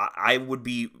 I would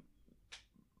be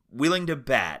willing to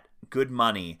bet good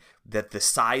money that the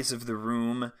size of the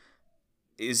room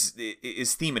is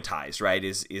thematized, right?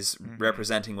 Is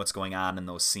representing what's going on in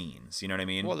those scenes. You know what I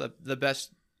mean? Well, the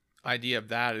best idea of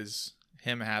that is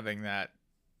him having that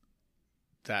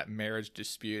marriage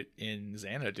dispute in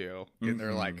Xanadu, and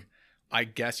they're like, I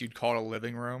guess you'd call it a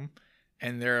living room,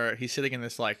 and he's sitting in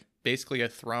this like basically a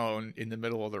throne in the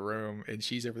middle of the room, and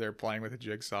she's over there playing with a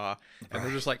jigsaw, and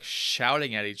they're just like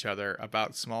shouting at each other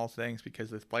about small things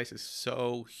because this place is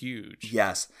so huge.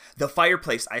 Yes. The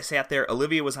fireplace, I sat there,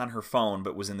 Olivia was on her phone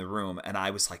but was in the room, and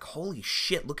I was like, holy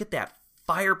shit, look at that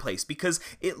fireplace, because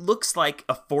it looks like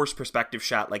a forced perspective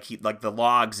shot, like the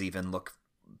logs even look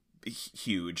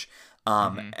huge.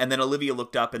 And then Olivia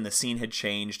looked up and the scene had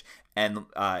changed, and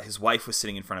his wife was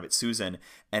sitting in front of it, Susan,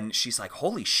 and she's like,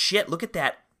 holy shit, look at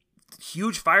that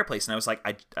huge fireplace. And I was like,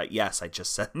 yes, I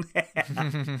just said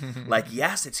that. Like,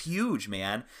 yes, it's huge,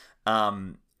 man.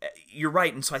 You're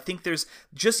right. And so I think there's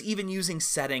just even using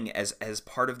setting as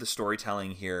part of the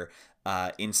storytelling here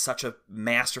in such a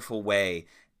masterful way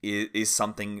is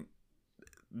something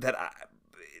that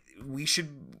we should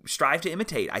strive to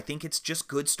imitate. I think it's just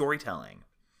good storytelling.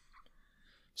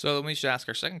 So then we should ask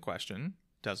our second question.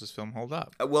 Does this film hold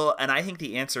up? Well, and I think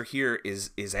the answer here is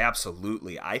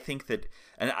absolutely. I think that,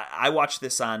 and I watched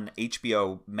this on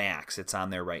HBO Max. It's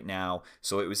on there right now,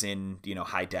 so it was in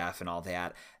high def and all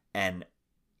that. And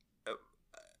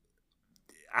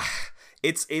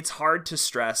it's hard to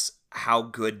stress how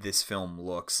good this film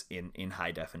looks in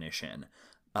high definition.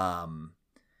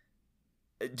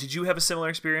 Did you have a similar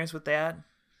experience with that?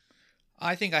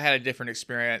 I think I had a different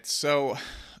experience. So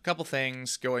a couple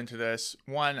things go into this.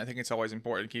 One, I think it's always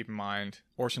important to keep in mind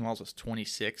Orson Welles was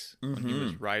 26 when he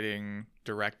was writing,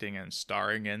 directing, and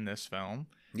starring in this film.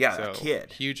 Yeah, so, a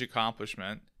kid. Huge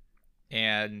accomplishment.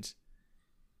 And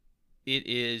it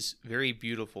is very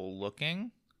beautiful looking.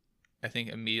 I think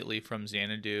immediately from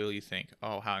Xanadu, you think,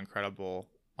 oh, how incredible.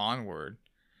 Onward.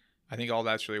 I think all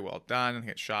that's really well done. I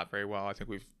think it's shot very well. I think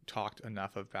we've talked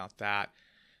enough about that.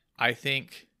 I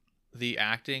think the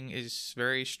acting is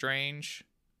very strange,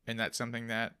 and that's something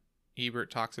that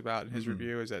Ebert talks about in his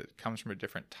review, is that it comes from a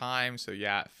different time. So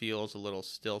yeah, it feels a little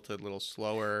stilted, a little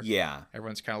slower. Yeah.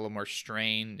 Everyone's kind of a little more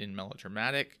strained and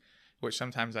melodramatic, which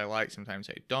sometimes I like, sometimes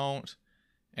I don't.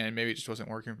 And maybe it just wasn't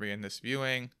working for me in this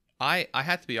viewing. I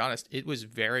have to be honest, it was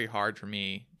very hard for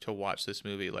me to watch this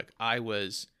movie. Like, I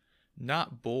was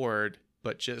not bored,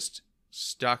 but just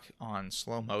stuck on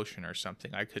slow motion or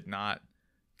something. I could not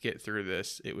get through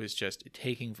this. It was just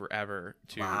taking forever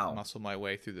to muscle my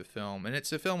way through the film. And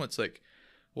it's a film that's like,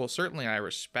 well, certainly I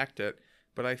respect it,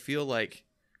 but I feel like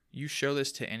you show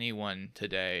this to anyone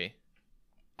today,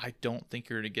 I don't think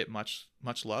you're going to get much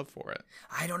love for it.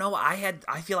 I don't know. I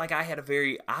feel like I had a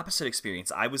very opposite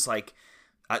experience. I was like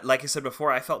I said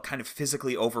before, I felt kind of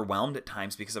physically overwhelmed at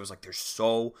times because I was like, there's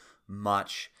so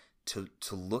much to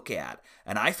look at,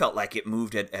 and I felt like it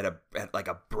moved at like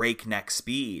a breakneck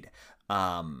speed.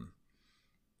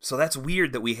 So that's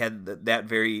weird that we had that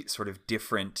very sort of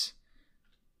different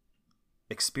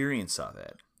experience of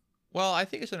it. Well, I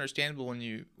think it's understandable when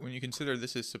you consider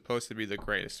this is supposed to be the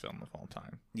greatest film of all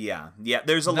time. Yeah.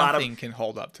 There's a lot of nothing can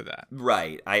hold up to that.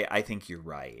 Right. I think you're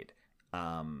right.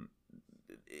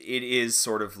 It is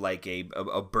sort of like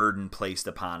a burden placed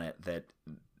upon it that.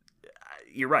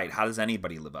 You're right. How does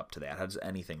anybody live up to that? How does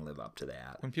anything live up to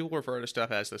that? When people refer to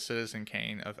stuff as the Citizen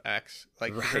Kane of X,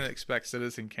 like right. You're going to expect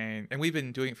Citizen Kane, and we've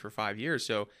been doing it for 5 years,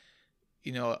 so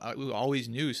we always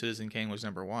knew Citizen Kane was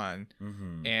number one,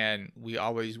 and we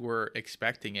always were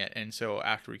expecting it. And so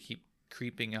after we keep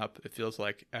creeping up, it feels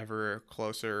like ever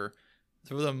closer.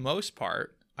 For the most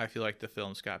part, I feel like the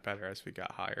films got better as we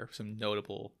got higher. Some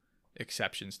notable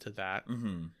exceptions to that,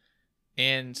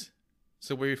 and.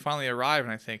 So we finally arrive,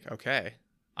 and I think, okay,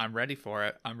 I'm ready for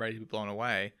it. I'm ready to be blown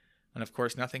away. And of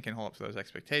course, nothing can hold up to those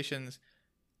expectations.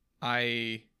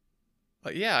 I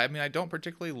don't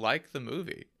particularly like the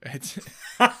movie. It's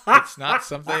not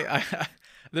something.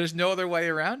 There's no other way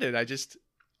around it.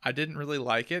 I didn't really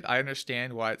like it. I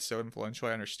understand why it's so influential.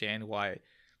 I understand why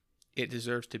it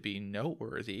deserves to be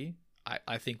noteworthy.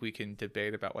 I think we can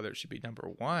debate about whether it should be number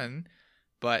one,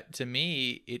 but to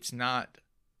me, it's not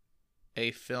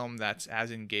a film that's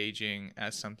as engaging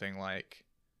as something like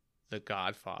The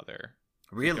Godfather.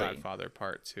 Really? The Godfather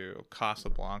Part 2,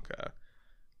 Casablanca.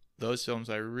 Those films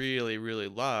I really, really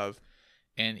love.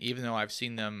 And even though I've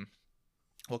seen them,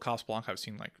 Casablanca I've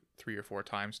seen like 3 or 4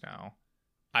 times now,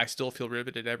 I still feel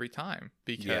riveted every time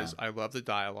because I love the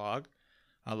dialogue.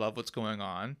 I love what's going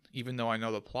on. Even though I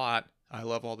know the plot, I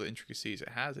love all the intricacies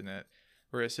it has in it.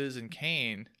 Whereas Citizen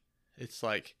Kane, it's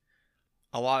like,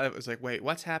 a lot of it was like, wait,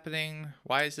 what's happening?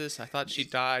 Why is this? I thought she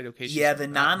died. Okay, the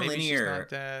nonlinear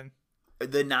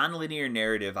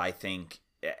narrative, I think,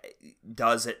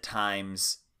 does at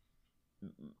times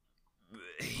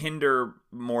hinder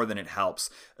more than it helps,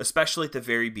 especially at the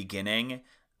very beginning,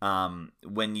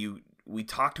 when we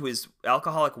talk to his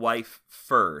alcoholic wife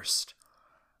first,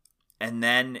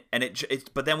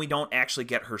 but then we don't actually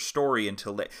get her story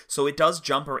until late. So it does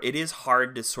jump, or it is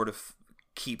hard to sort of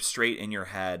keep straight in your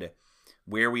head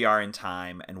where we are in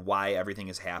time and why everything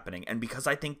is happening. And because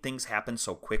I think things happen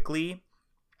so quickly,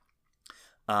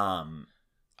 I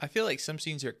feel like some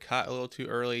scenes are cut a little too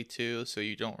early too, so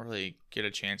you don't really get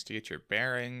a chance to get your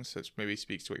bearings, which maybe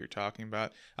speaks to what you're talking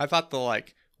about. I thought the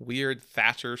weird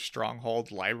Thatcher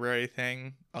stronghold library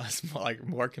thing was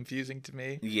more confusing to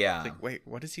me. Yeah. Like, wait,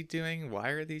 what is he doing? Why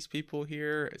are these people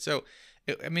here? So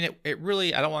it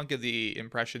really, I don't want to give the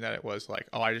impression that it was like,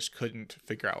 oh, I just couldn't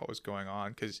figure out what was going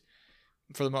on, because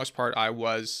for the most part, I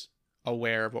was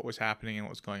aware of what was happening and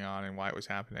what was going on and why it was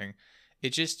happening.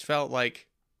 It just felt like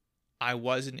I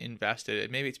wasn't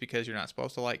invested. Maybe it's because you're not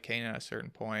supposed to like Kane at a certain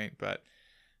point, but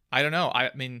I don't know.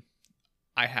 I mean,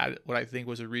 I had what I think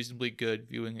was a reasonably good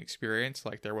viewing experience.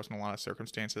 Like, there wasn't a lot of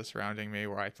circumstances surrounding me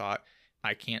where I thought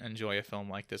I can't enjoy a film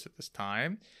like this at this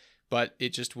time, but it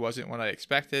just wasn't what I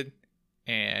expected,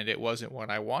 and it wasn't what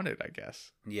I wanted, I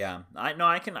guess. Yeah,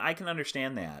 I can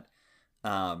understand that.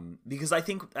 Because I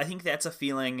think that's a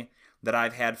feeling that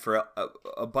I've had for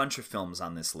a bunch of films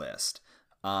on this list,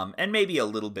 and maybe a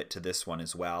little bit to this one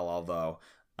as well. Although,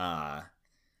 I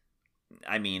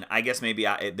mean, I guess maybe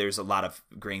there's a lot of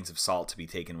grains of salt to be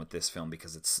taken with this film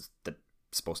because it's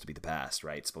supposed to be the best,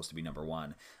 right? It's supposed to be number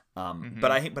one.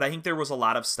 But I think there was a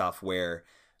lot of stuff where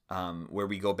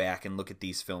we go back and look at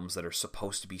these films that are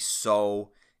supposed to be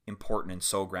so important and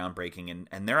so groundbreaking,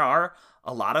 and there are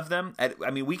a lot of them.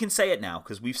 I mean, we can say it now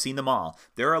because we've seen them all.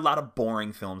 There are a lot of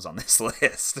boring films on this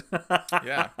list.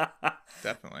 Yeah,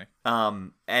 definitely.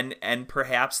 And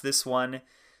perhaps this one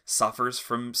suffers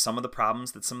from some of the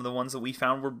problems that some of the ones that we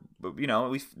found were,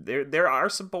 there are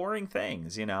some boring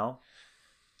things, So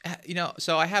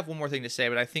I have one more thing to say,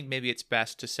 but I think maybe it's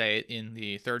best to say it in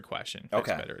the third question.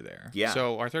 Okay. It's better there. Yeah.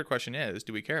 So our third question is,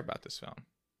 do we care about this film?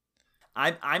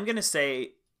 I'm going to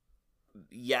say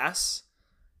yes,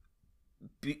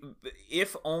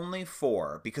 if only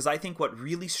because I think what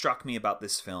really struck me about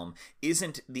this film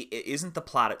isn't the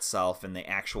plot itself and the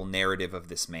actual narrative of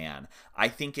this man. I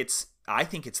think it's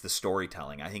the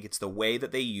storytelling. I think it's the way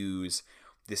that they use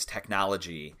this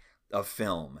technology of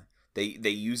film. They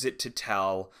use it to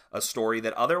tell a story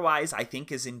that otherwise I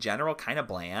think is in general kind of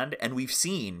bland, and we've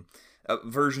seen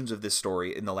versions of this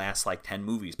story in the last 10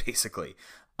 movies basically.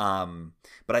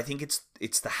 But I think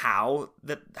it's the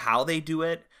how they do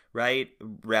it, right,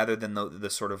 rather than the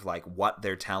sort of like what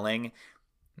they're telling,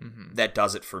 that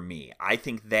does it for me. I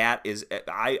think that is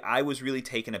I was really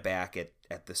taken aback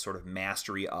at the sort of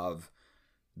mastery of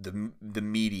the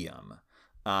medium.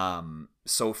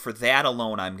 So for that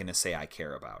alone, I'm going to say I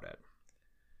care about it.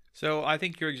 So I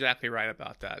think you're exactly right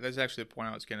about that. That's actually the point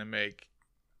I was going to make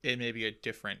in maybe a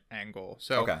different angle.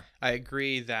 So Okay. I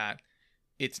agree that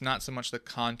it's not so much the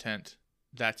content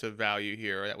that's of value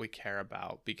here that we care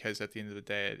about, because at the end of the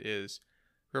day, it is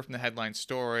from the headline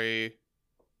story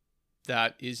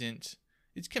that isn't,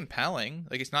 it's compelling.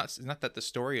 Like it's not that the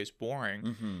story is boring.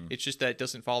 Mm-hmm. It's just that it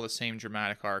doesn't follow the same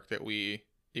dramatic arc that we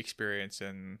experience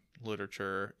in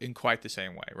literature in quite the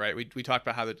same way, right? We talked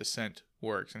about how The Descent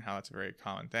works and how it's a very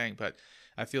common thing, but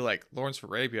I feel like Lawrence of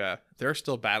Arabia, there are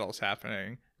still battles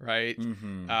happening, right?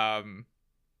 Mm-hmm.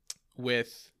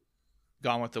 With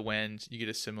Gone with the Wind, you get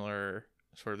a similar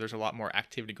sort of, there's a lot more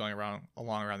activity going around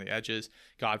the edges.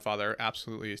 Godfather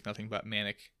absolutely is nothing but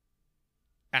manic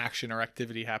action or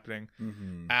activity happening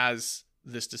as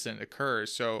this descent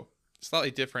occurs. So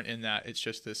slightly different in that it's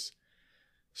just this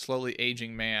slowly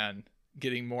aging man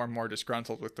getting more and more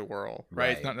disgruntled with the world,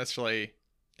 right? It's not necessarily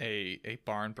a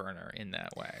barn burner in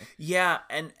that way. Yeah,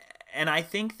 and I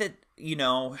think that, you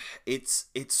know, it's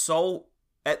so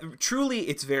truly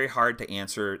it's very hard to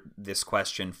answer this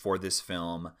question for this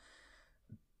film.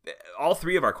 All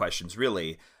three of our questions,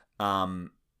 really,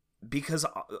 because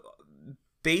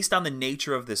based on the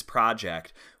nature of this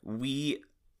project, we,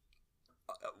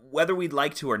 whether we'd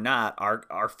like to or not,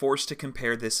 are forced to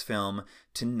compare this film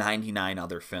to 99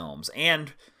 other films,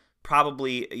 and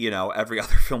probably, you know, every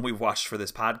other film we've watched for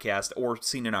this podcast or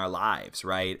seen in our lives,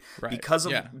 right? Because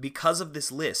of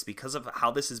this list, because of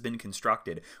how this has been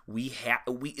constructed,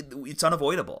 it's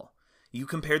unavoidable. You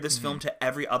compare this film to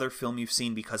every other film you've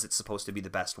seen because it's supposed to be the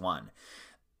best one.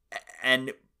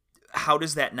 And how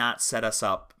does that not set us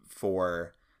up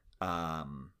for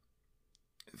some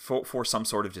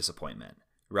sort of disappointment,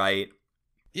 right?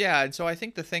 Yeah, and so I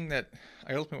think the thing that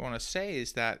I ultimately want to say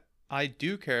is that I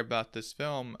do care about this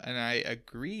film, and I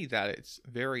agree that it's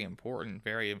very important,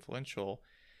 very influential,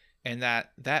 and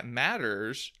that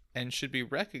matters and should be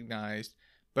recognized.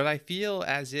 But I feel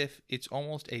as if it's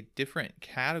almost a different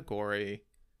category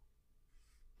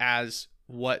as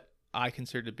what I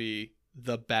consider to be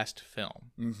the best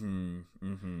film.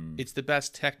 It's the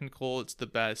best technical, it's the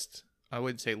best, I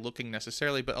wouldn't say looking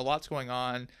necessarily, but a lot's going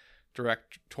on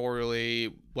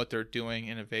directorially, what they're doing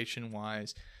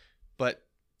innovation-wise. But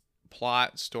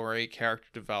plot, story, character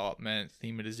development,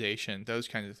 thematization, those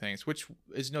kinds of things, which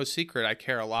is no secret. I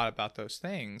care a lot about those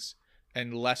things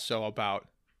and less so about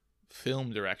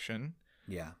film direction.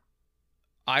 Yeah.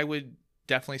 I would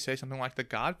definitely say something like The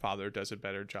Godfather does a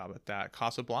better job at that.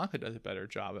 Casablanca does a better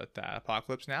job at that.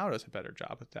 Apocalypse Now does a better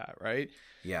job at that, right?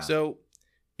 Yeah. So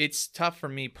it's tough for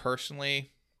me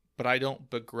personally, but I don't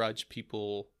begrudge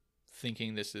people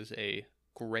thinking this is a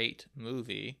great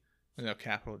movie. You know,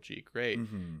 capital G, great.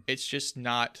 It's just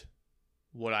not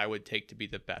what I would take to be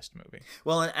the best movie.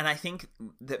 Well, and I think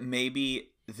that maybe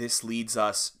this leads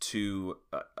us to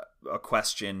a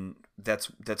question that's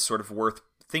sort of worth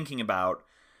thinking about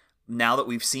now that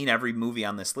we've seen every movie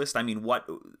on this list. I mean, what,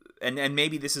 and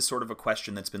maybe this is sort of a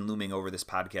question that's been looming over this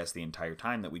podcast the entire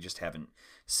time that we just haven't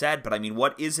said, but I mean,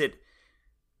 what is it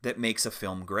that makes a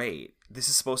film great? This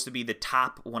is supposed to be the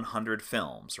top 100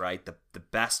 films, right? The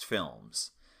best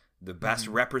films. The best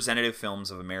representative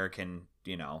films of American,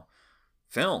 you know,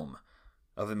 film,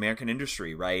 of American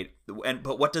industry, right?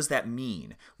 But what does that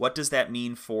mean? What does that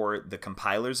mean for the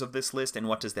compilers of this list, and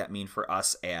what does that mean for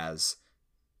us as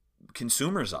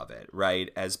consumers of it, right?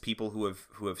 As people who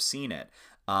have seen it.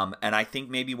 And I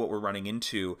think maybe what we're running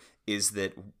into is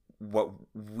that what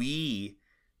we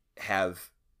have,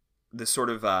 the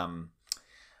sort of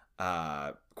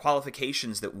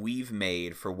qualifications that we've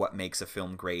made for what makes a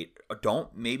film great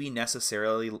don't maybe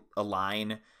necessarily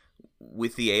align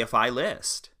with the AFI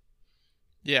list.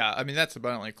 Yeah, I mean, that's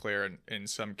abundantly clear in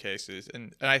some cases.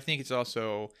 And I think it's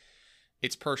also,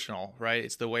 it's personal, right?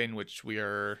 It's the way in which we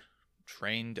are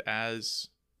trained as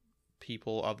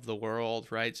people of the world,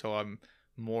 right? So I'm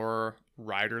more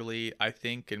writerly, I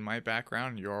think, in my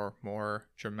background. You're more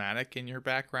dramatic in your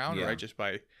background, right? Just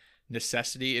by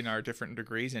necessity in our different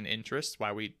degrees and interests,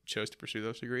 why we chose to pursue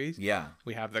those degrees. Yeah.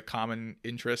 We have the common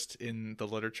interest in the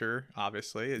literature,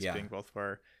 obviously, as being both of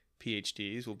our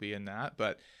PhDs will be in that.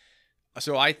 But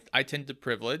so I tend to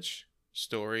privilege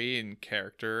story and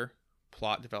character,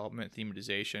 plot development,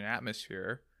 thematization,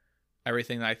 atmosphere,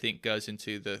 everything that I think goes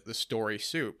into the story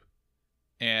soup.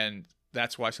 And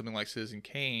that's why something like Citizen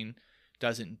Kane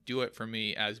doesn't do it for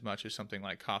me as much as something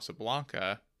like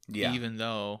Casablanca. Yeah. Even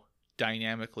though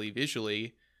dynamically,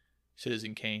 visually,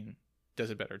 Citizen Kane does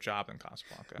a better job than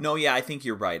Casablanca. No, yeah, I think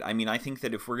you're right. I mean, I think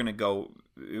that if we're gonna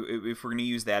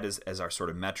use that as our sort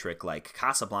of metric, like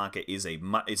Casablanca is a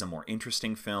more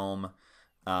interesting film.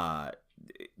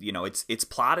 Its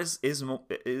plot is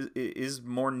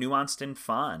more nuanced and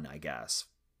fun, I guess.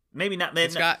 Maybe not.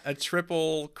 It's got a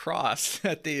triple cross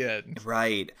at the end.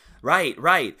 Right.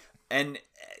 And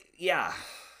yeah.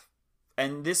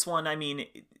 And this one, I mean,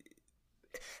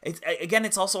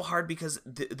 it's also hard because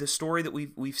the story that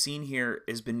we've seen here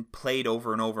has been played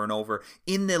over and over and over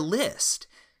in the list.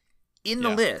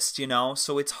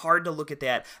 So it's hard to look at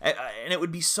that. And it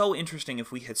would be so interesting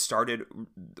if we had started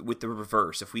with the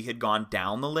reverse, if we had gone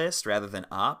down the list rather than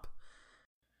up.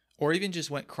 Or even just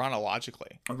went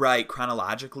chronologically. Right,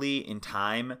 chronologically in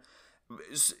time.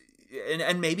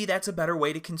 And maybe that's a better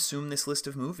way to consume this list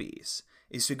of movies,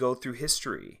 is to go through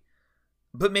history.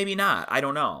 But maybe not. I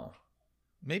don't know.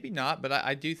 Maybe not, but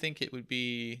I do think it would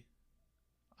be...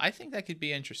 I think that could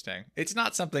be interesting. It's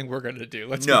not something we're going to do.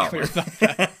 Let's be clear about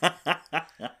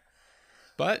that.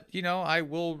 But, I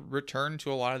will return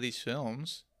to a lot of these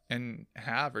films and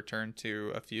have returned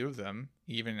to a few of them,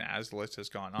 even as the list has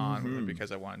gone on,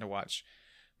 because I wanted to watch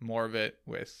more of it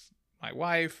with my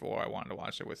wife, or I wanted to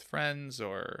watch it with friends,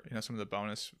 or, some of the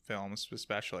bonus films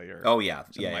especially, or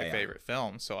some of my favorite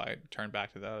films. So I turned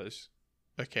back to those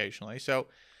occasionally. So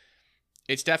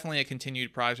it's definitely a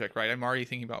continued project, right? I'm already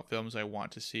thinking about films I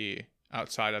want to see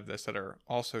outside of this that are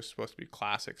also supposed to be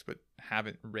classics but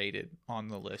haven't rated on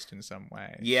the list in some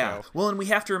way. Yeah. Well, and we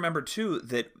have to remember too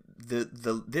that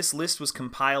this list was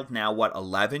compiled now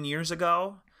 11 years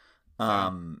ago.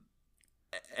 And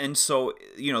so,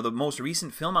 the most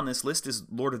recent film on this list is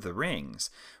Lord of the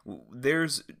Rings.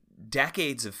 There's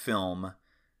decades of film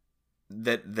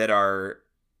that are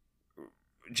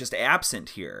just absent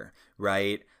here,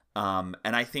 right? And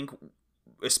I think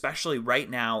especially right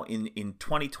now in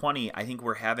 2020, I think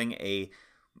we're having a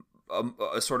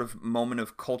sort of moment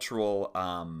of cultural,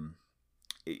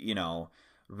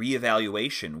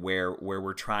 reevaluation where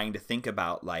we're trying to think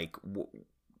about, like,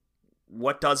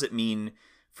 what does it mean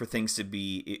for things to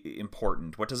be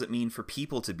important? What does it mean for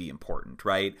people to be important,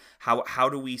 right? How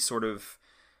do we sort of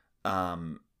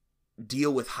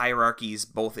deal with hierarchies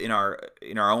both in our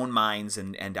own minds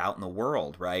and out in the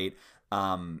world, right?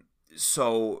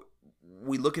 So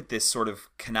we look at this sort of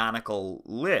canonical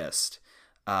list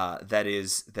that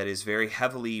is very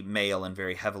heavily male and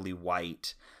very heavily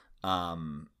white,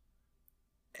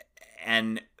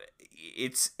 and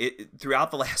it's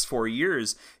throughout the last 4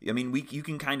 years. I mean, you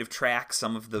can kind of track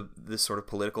some of the sort of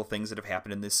political things that have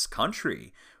happened in this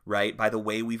country, right, by the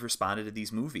way we've responded to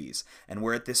these movies. And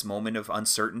we're at this moment of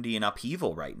uncertainty and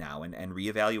upheaval right now, and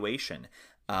reevaluation.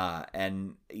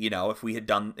 And if we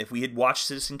had watched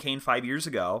Citizen Kane 5 years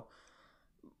ago,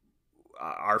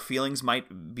 our feelings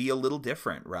might be a little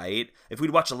different, right? If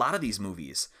we'd watched a lot of these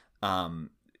movies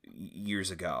years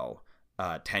ago,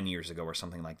 10 years ago or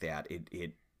something like that,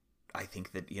 I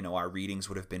think that, our readings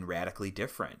would have been radically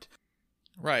different.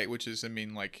 Right, which is,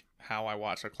 like how I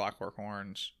watched A Clockwork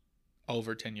Orange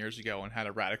over 10 years ago and had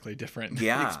a radically different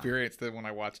experience than when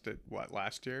I watched it,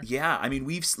 last year? Yeah, I mean,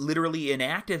 we've literally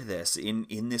enacted this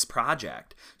in this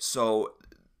project. So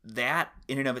that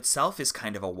in and of itself is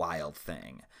kind of a wild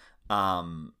thing.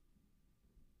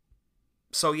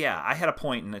 So yeah, I had a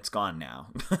point and it's gone now.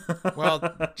 Well,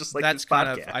 just like that's this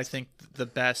podcast. Kind of, I think, the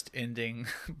best ending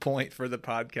point for the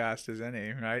podcast as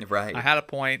any, right? Right. I had a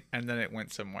point and then it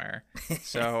went somewhere.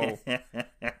 So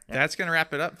that's going to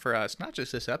wrap it up for us. Not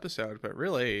just this episode, but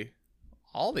really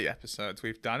all the episodes.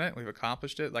 We've done it. We've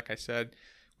accomplished it. Like I said,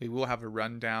 we will have a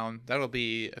rundown. That'll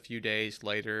be a few days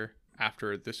later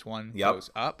after this one goes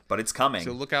up. But it's coming.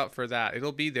 So look out for that.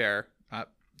 It'll be there.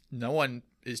 No one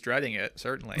is dreading it,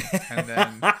 certainly.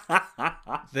 And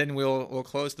then we'll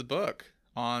close the book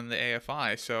on the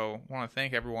AFI. So I want to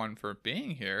thank everyone for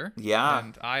being here. Yeah.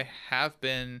 And I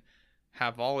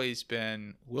have always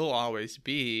been, will always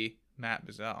be Matt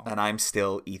Bazell. And I'm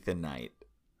still Ethan Knight.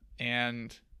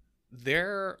 And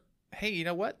hey, you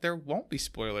know what? There won't be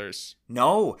spoilers.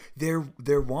 No, there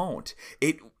won't.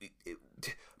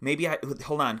 Maybe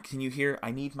hold on. Can you hear?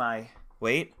 I need my,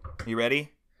 wait, you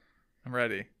ready? I'm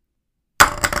ready.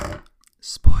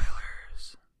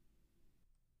 Spoilers.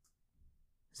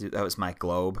 That was my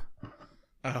globe.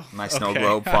 Oh, my snow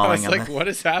globe falling. I was like, what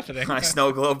is happening? My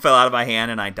snow globe fell out of my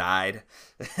hand and I died.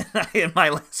 And my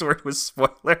last word was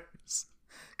spoilers.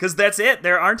 Because that's it.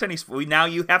 There aren't any. Now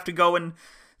you have to go and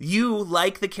you,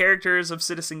 like the characters of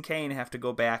Citizen Kane, have to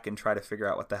go back and try to figure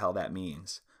out what the hell that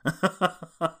means.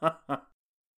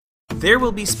 There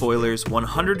Will Be Spoilers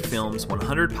 100 Films,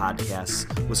 100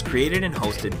 Podcasts was created and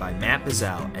hosted by Matt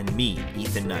Bazell and me,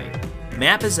 Ethan Knight.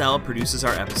 Matt Bazell produces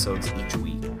our episodes each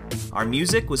week. Our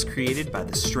music was created by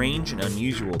the strange and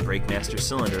unusual Breakmaster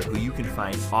Cylinder, who you can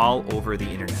find all over the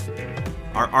internet.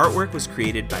 Our artwork was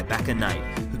created by Becca Knight,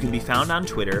 who can be found on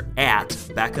Twitter at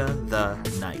Becca the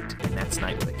Knight, and that's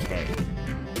Knight with a K.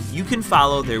 You can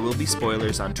follow There Will Be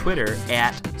Spoilers on Twitter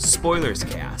at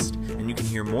SpoilersCast, and you can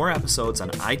hear more episodes on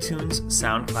iTunes,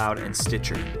 SoundCloud, and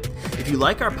Stitcher. If you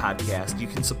like our podcast, you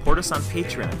can support us on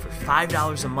Patreon for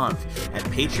 $5 a month at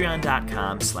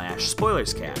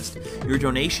patreon.com/spoilerscast. Your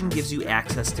donation gives you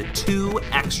access to 2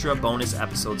 extra bonus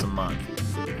episodes a month.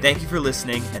 Thank you for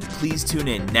listening, and please tune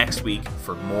in next week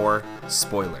for more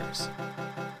spoilers.